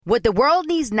What the world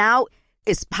needs now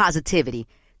is positivity.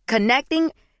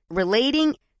 Connecting,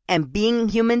 relating, and being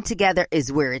human together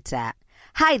is where it's at.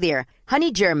 Hi there,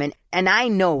 Honey German, and I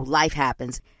know life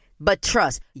happens, but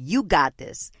trust, you got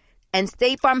this. And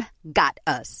State Farm got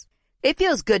us. It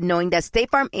feels good knowing that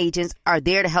State Farm agents are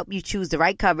there to help you choose the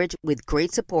right coverage with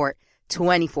great support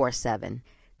 24/7.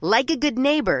 Like a good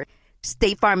neighbor,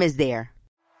 State Farm is there.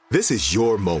 This is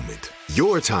your moment,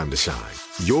 your time to shine,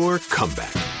 your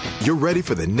comeback. You're ready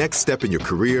for the next step in your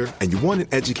career, and you want an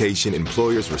education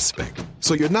employers respect.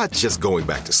 So you're not just going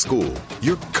back to school,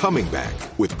 you're coming back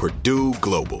with Purdue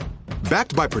Global.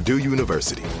 Backed by Purdue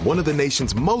University, one of the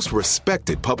nation's most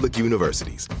respected public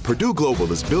universities, Purdue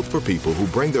Global is built for people who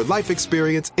bring their life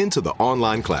experience into the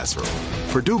online classroom.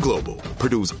 Purdue Global,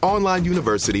 Purdue's online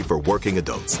university for working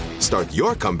adults. Start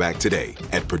your comeback today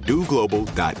at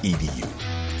purdueglobal.edu.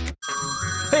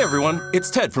 Hey everyone, it's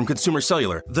Ted from Consumer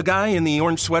Cellular, the guy in the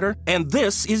orange sweater, and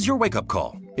this is your wake-up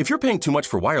call. If you're paying too much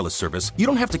for wireless service, you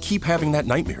don't have to keep having that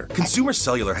nightmare. Consumer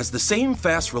Cellular has the same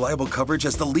fast, reliable coverage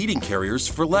as the leading carriers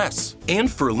for less.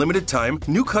 And for a limited time,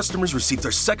 new customers receive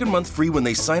their second month free when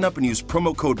they sign up and use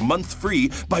promo code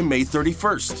MONTHFREE by May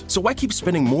 31st. So why keep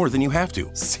spending more than you have to?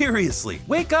 Seriously,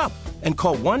 wake up and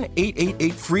call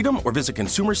 1-888-FREEDOM or visit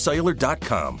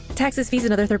consumercellular.com. Taxes, fees,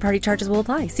 and other third-party charges will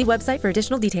apply. See website for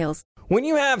additional details. When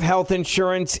you have health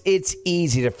insurance, it's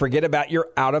easy to forget about your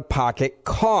out-of-pocket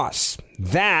costs.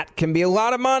 That can be a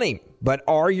lot of money, but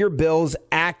are your bills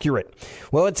accurate?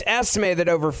 Well, it's estimated that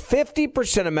over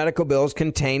 50% of medical bills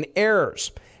contain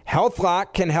errors.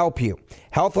 HealthLock can help you.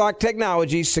 HealthLock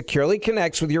technology securely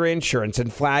connects with your insurance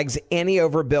and flags any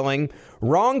overbilling,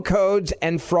 wrong codes,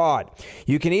 and fraud.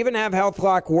 You can even have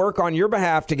HealthLock work on your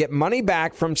behalf to get money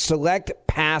back from select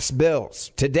past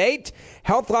bills. To date,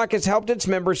 HealthLock has helped its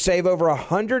members save over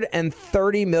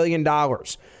 $130 million.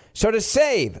 So to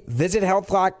save, visit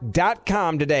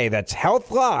healthlock.com today. That's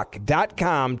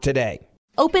healthlock.com today.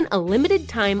 Open a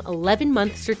limited-time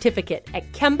 11-month certificate at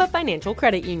Kemba Financial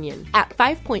Credit Union. At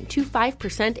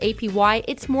 5.25% APY,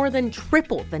 it's more than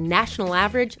triple the national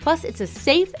average, plus it's a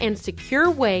safe and secure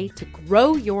way to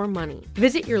grow your money.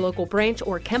 Visit your local branch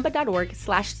or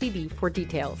kemba.org/cd for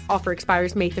details. Offer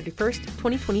expires May 31st,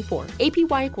 2024.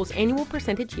 APY equals annual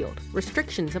percentage yield.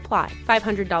 Restrictions apply.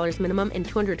 $500 minimum and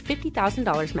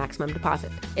 $250,000 maximum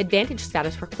deposit. Advantage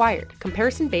status required.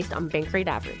 Comparison based on bank rate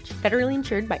average. Federally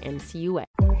insured by NCUA.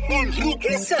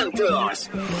 Enrique Santos.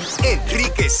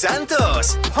 Enrique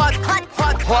Santos.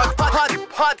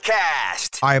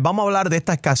 Podcast. A ver, vamos a hablar de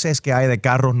esta escasez que hay de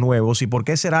carros nuevos y por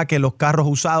qué será que los carros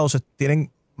usados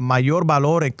tienen mayor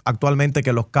valor actualmente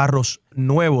que los carros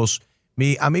nuevos.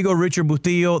 Mi amigo Richard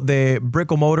Bustillo de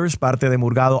Brickell Motors, parte de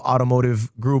Murgado Automotive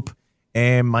Group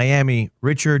en Miami.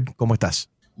 Richard, ¿cómo estás?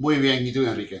 Muy bien, ¿y tú,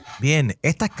 Enrique? Bien,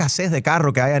 esta escasez de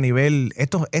carro que hay a nivel,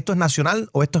 ¿esto es nacional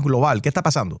o esto es global? ¿Qué está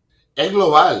pasando? Es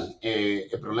global.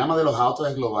 El problema de los autos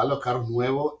es global. Los carros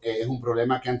nuevos es un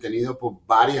problema que han tenido por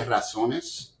varias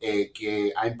razones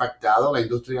que ha impactado la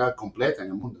industria completa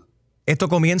en el mundo. ¿Esto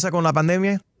comienza con la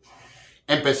pandemia?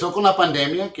 Empezó con la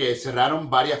pandemia, que cerraron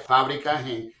varias fábricas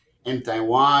en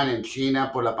Taiwán, en China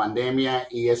por la pandemia,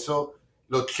 y eso,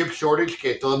 los chip shortage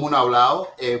que todo el mundo ha hablado,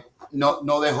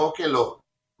 no dejó que los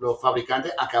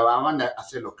fabricantes acababan de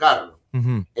hacer los carros.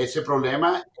 Uh-huh. Ese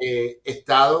problema ha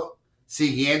estado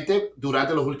siguiente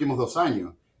durante los últimos 2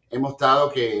 años. Hemos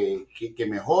estado que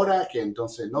mejora, que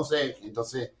entonces, no sé,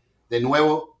 entonces de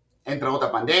nuevo entra otra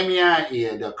pandemia y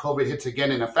el COVID hits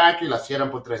again in the factory, la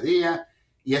cierran por 3 días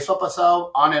y eso ha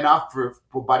pasado on and off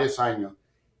por varios años.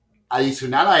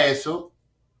 Adicional a eso,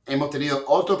 hemos tenido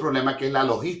otro problema que es la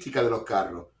logística de los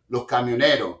carros, los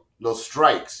camioneros, los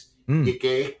strikes, y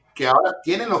que ahora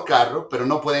tienen los carros, pero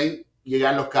no pueden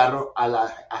llegar los carros a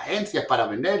las agencias para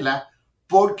venderlas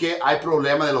porque hay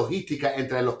problemas de logística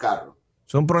entre los carros.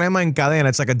 Son problemas en cadena,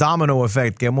 it's like a domino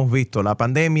effect que hemos visto. La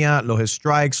pandemia, los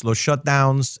strikes, los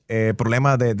shutdowns,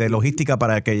 problemas de logística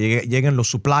para que lleguen los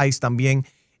supplies también.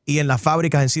 Y en las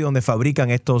fábricas en sí donde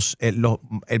fabrican estos,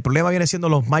 el problema viene siendo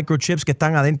los microchips que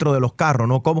están adentro de los carros,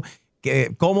 ¿no? ¿Para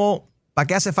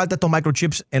qué hace falta estos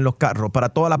microchips en los carros? ¿Para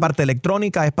toda la parte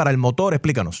electrónica? ¿Es para el motor?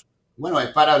 Explícanos. Bueno, es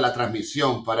para la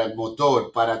transmisión, para el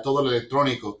motor, para todo lo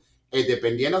electrónico.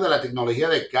 Dependiendo de la tecnología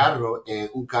del carro,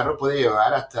 un carro puede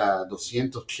llevar hasta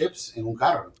 200 chips en un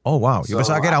carro. Oh, wow. Yo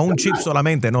pensaba que era un chip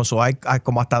solamente. No, hay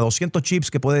como hasta 200 chips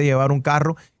que puede llevar un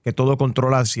carro que todo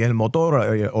controla si es el motor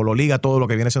o lo liga todo lo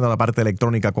que viene siendo la parte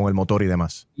electrónica con el motor y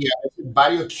demás. Y a veces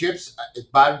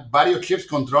varios chips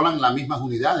controlan las mismas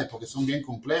unidades porque son bien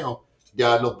complejos.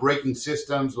 Ya los braking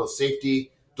systems, los safety,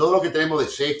 todo lo que tenemos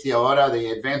de safety ahora,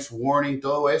 de advanced warning,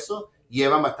 todo eso,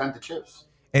 llevan bastante chips.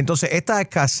 Entonces, esta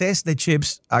escasez de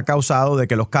chips ha causado de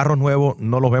que los carros nuevos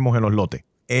no los vemos en los lotes.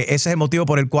 ¿Ese es el motivo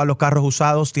por el cual los carros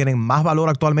usados tienen más valor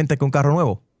actualmente que un carro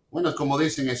nuevo? Bueno, como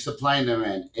dicen, es supply and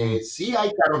demand. Sí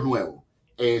hay carros nuevos,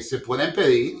 se pueden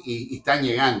pedir y están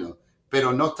llegando,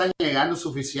 pero no están llegando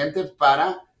suficientes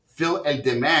para fill el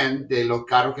demand de los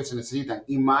carros que se necesitan.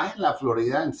 Y más en la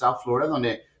Florida, en South Florida,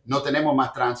 donde no tenemos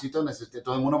más tránsito,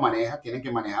 todo el mundo maneja, tienen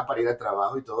que manejar para ir al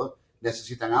trabajo y todo,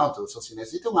 necesitan autos. O si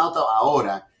necesitas un auto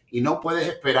ahora y no puedes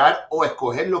esperar o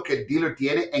escoger lo que el dealer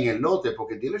tiene en el lote,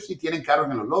 porque el dealer sí tiene carros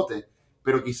en los lotes,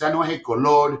 pero quizá no es el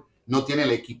color, no tiene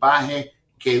el equipaje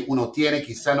que uno tiene,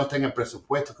 quizá no está en el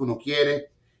presupuesto que uno quiere.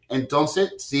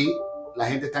 Entonces, sí, la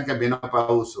gente está cambiando para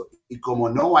uso. Y como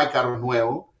no hay carros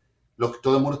nuevos,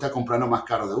 todo el mundo está comprando más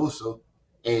carros de uso,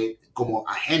 como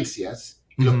agencias,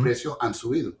 y los precios han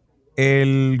subido.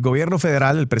 El gobierno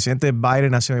federal, el presidente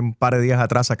Biden, hace un par de días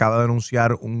atrás acaba de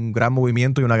anunciar un gran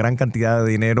movimiento y una gran cantidad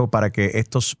de dinero para que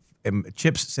estos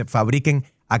chips se fabriquen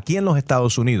aquí en los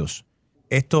Estados Unidos.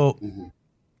 ¿Esto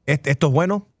es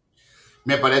bueno?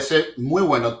 Me parece muy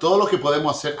bueno. Todo lo que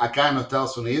podemos hacer acá en los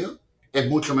Estados Unidos es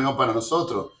mucho mejor para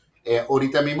nosotros.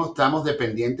 Ahorita mismo estamos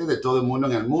dependientes de todo el mundo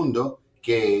en el mundo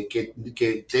que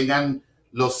tengan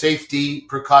los safety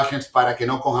precautions para que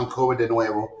no cojan COVID de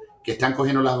nuevo, que están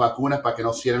cogiendo las vacunas para que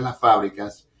no cierren las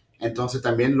fábricas. Entonces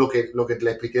también lo que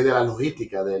le expliqué de la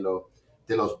logística,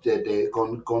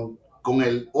 con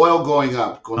el oil going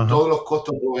up, con todos los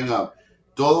costos going up,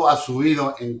 todo ha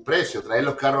subido en precio. Traer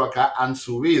los carros acá han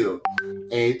subido.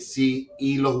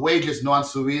 Y los wages no han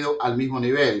subido al mismo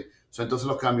nivel. Entonces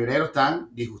los camioneros están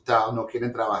disgustados, no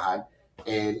quieren trabajar.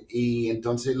 Y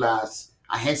entonces las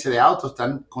agencias de autos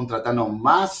están contratando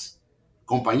más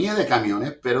compañías de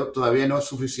camiones, pero todavía no es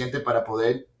suficiente para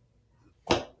poder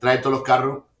traer todos los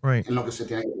carros en lo que se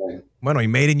tiene que traer. Bueno, y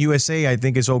Made in USA I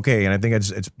think is okay, and I think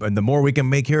the more we can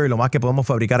make here, lo más que podemos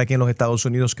fabricar aquí en los Estados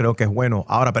Unidos, creo que es bueno.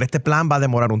 Ahora, pero este plan va a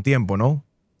demorar un tiempo, ¿no?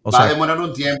 Va a demorar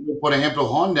un tiempo. Por ejemplo,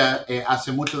 Honda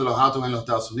hace muchos de los autos en los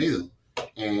Estados Unidos,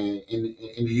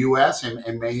 en the US,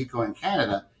 en México, en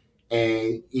Canadá.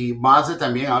 Y Mazda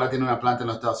también ahora tiene una planta en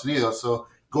los Estados Unidos. So,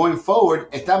 going forward,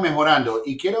 está mejorando.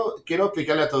 Y quiero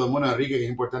explicarle a todo el mundo, Enrique, que es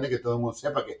importante que todo el mundo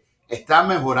sepa que está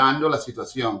mejorando la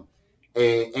situación.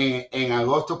 En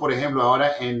agosto, por ejemplo,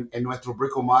 ahora en nuestro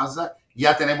Brickell Mazda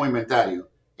ya tenemos inventario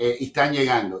y están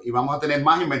llegando. Y vamos a tener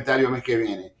más inventario el mes que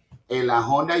viene. La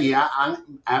Honda ya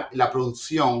la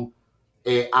producción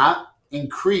ha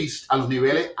increased a los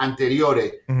niveles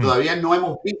anteriores. Todavía no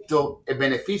hemos visto el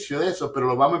beneficio de eso, pero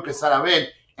lo vamos a empezar a ver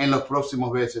en los próximos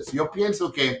meses. Yo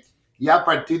pienso que ya a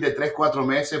partir de 3-4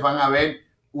 meses van a haber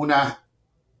una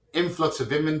influx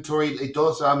of inventory y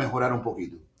todo se va a mejorar un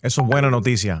poquito. Eso es buena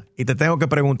noticia. Y te tengo que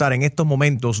preguntar, en estos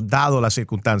momentos, dado la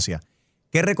circunstancia,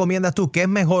 ¿qué recomiendas tú? ¿Qué es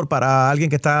mejor para alguien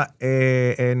que está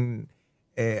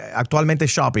actualmente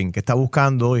shopping, que está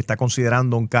buscando y está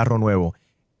considerando un carro nuevo?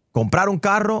 ¿Comprar un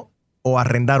carro o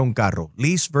arrendar un carro?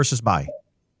 Lease versus buy.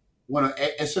 Bueno,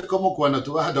 eso es como cuando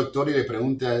tú vas al doctor y le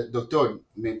preguntas, doctor,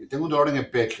 tengo un dolor en el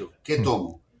pecho, ¿qué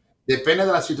tomo? Depende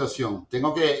de la situación.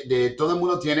 Todo el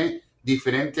mundo tiene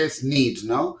diferentes needs,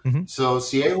 ¿no? So,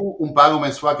 si es un pago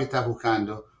mensual que estás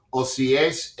buscando, o si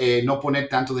es no poner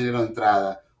tanto dinero de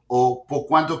entrada, o por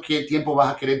cuánto tiempo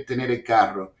vas a querer tener el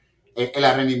carro, el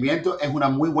arrendamiento es una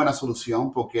muy buena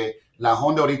solución porque la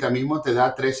Honda ahorita mismo te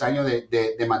da 3 años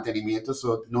de mantenimiento.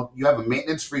 So, you have a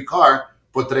maintenance-free car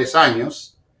por 3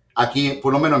 años, aquí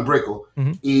por lo menos en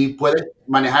Brickell, y puedes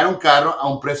manejar un carro a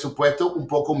un presupuesto un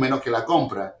poco menos que la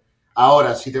compra.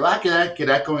 Ahora, si te vas a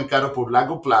quedar con el carro por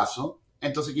largo plazo,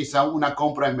 entonces quizá una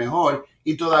compra es mejor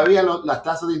y todavía las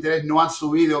tasas de interés no han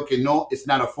subido, que no, it's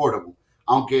not affordable.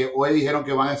 Aunque hoy dijeron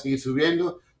que van a seguir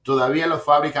subiendo, todavía los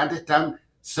fabricantes están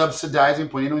subsidizing,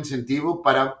 poniendo incentivos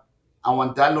para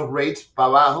aguantar los rates para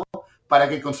abajo para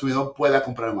que el consumidor pueda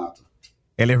comprar un auto.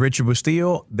 Él es Richard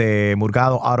Bustillo de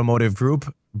Murgado Automotive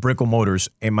Group, Brickell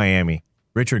Motors en Miami.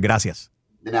 Richard, gracias.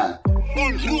 De nada.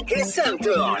 Enrique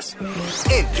Santos.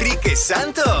 Enrique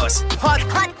Santos.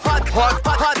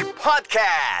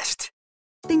 Podcast.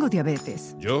 Tengo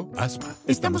diabetes. Yo, asma.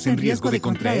 Estamos en riesgo de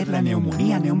contraer la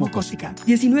neumonía neumocócica.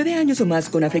 19 años o más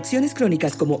con afecciones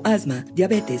crónicas como asma,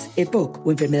 diabetes, EPOC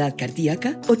o enfermedad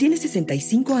cardíaca, o tienes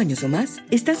 65 años o más,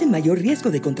 estás en mayor riesgo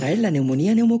de contraer la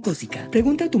neumonía neumocócica.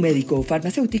 Pregunta a tu médico o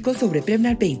farmacéutico sobre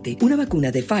Prevnar 20, una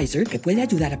vacuna de Pfizer que puede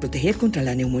ayudar a proteger contra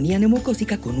la neumonía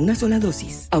neumocócica con una sola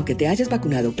dosis. Aunque te hayas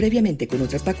vacunado previamente con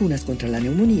otras vacunas contra la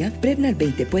neumonía, Prevnar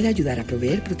 20 puede ayudar a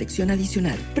proveer protección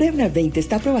adicional. Prevnar 20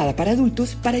 está aprobada para adultos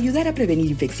antibióticos para ayudar a prevenir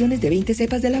infecciones de 20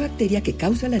 cepas de la bacteria que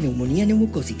causa la neumonía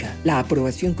neumocócica. La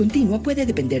aprobación continua puede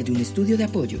depender de un estudio de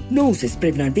apoyo. No uses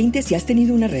Prevnar 20 si has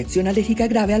tenido una reacción alérgica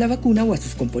grave a la vacuna o a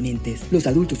sus componentes. Los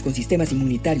adultos con sistemas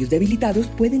inmunitarios debilitados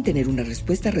pueden tener una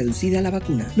respuesta reducida a la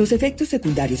vacuna. Los efectos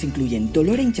secundarios incluyen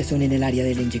dolor e hinchazón en el área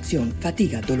de la inyección,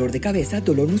 fatiga, dolor de cabeza,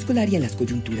 dolor muscular y en las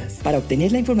coyunturas. Para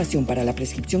obtener la información para la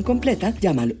prescripción completa,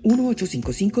 llama al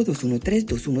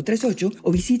 1-855-213-2138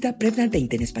 o visita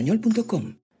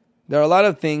Prevnar20enespañol.com. There are a lot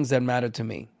of things that matter to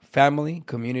me: family,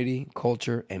 community,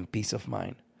 culture, and peace of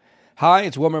mind. Hi,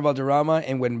 it's Wilmer Valderrama,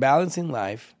 and when balancing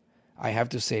life, I have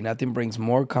to say nothing brings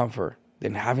more comfort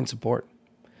than having support.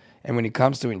 And when it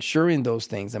comes to ensuring those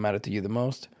things that matter to you the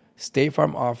most, State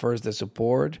Farm offers the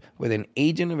support with an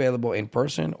agent available in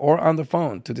person or on the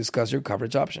phone to discuss your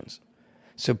coverage options.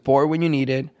 Support when you need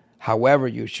it, however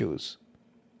you choose.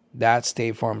 That's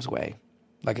State Farm's way.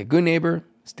 Like a good neighbor,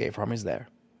 State Farm is there.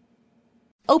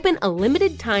 Open a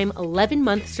limited-time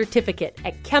 11-month certificate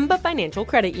at Kemba Financial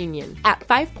Credit Union. At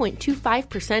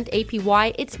 5.25%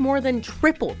 APY, it's more than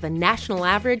triple the national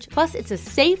average, plus it's a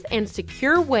safe and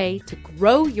secure way to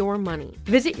grow your money.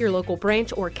 Visit your local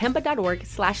branch or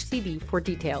kemba.org/cd for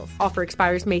details. Offer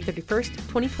expires May 31st,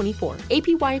 2024.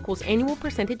 APY equals annual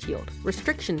percentage yield.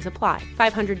 Restrictions apply.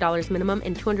 $500 minimum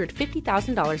and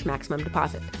 $250,000 maximum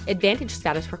deposit. Advantage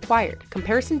status required.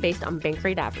 Comparison based on bank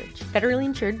rate average. Federally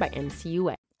insured by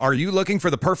NCUA. Are you looking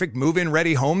for the perfect move-in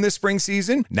ready home this spring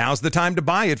season? Now's the time to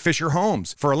buy at Fisher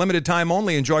Homes. For a limited time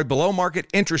only, enjoy below-market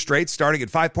interest rates starting at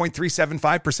 5.375%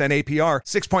 APR,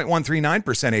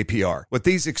 6.139% APR. With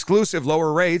these exclusive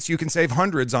lower rates, you can save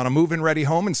hundreds on a move-in ready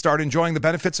home and start enjoying the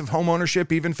benefits of home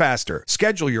ownership even faster.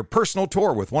 Schedule your personal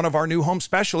tour with one of our new home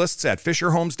specialists at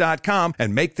FisherHomes.com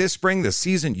and make this spring the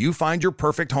season you find your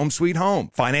perfect home sweet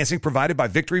home. Financing provided by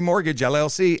Victory Mortgage,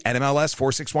 LLC, NMLS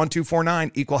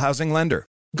 461249, Equal Housing Lender.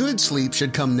 Good sleep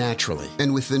should come naturally,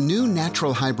 and with the new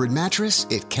Natural Hybrid mattress,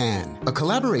 it can. A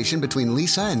collaboration between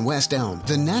Lisa and West Elm,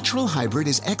 the Natural Hybrid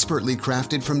is expertly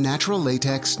crafted from natural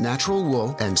latex, natural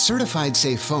wool, and certified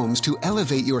safe foams to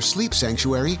elevate your sleep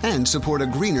sanctuary and support a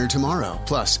greener tomorrow.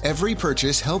 Plus, every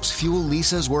purchase helps fuel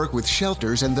Lisa's work with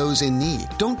shelters and those in need.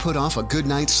 Don't put off a good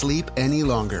night's sleep any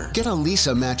longer. Get a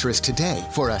Lisa mattress today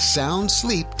for a sound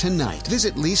sleep tonight.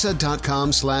 Visit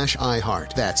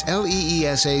lisa.com/iHeart. That's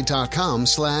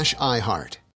LEESA.com/iHeart.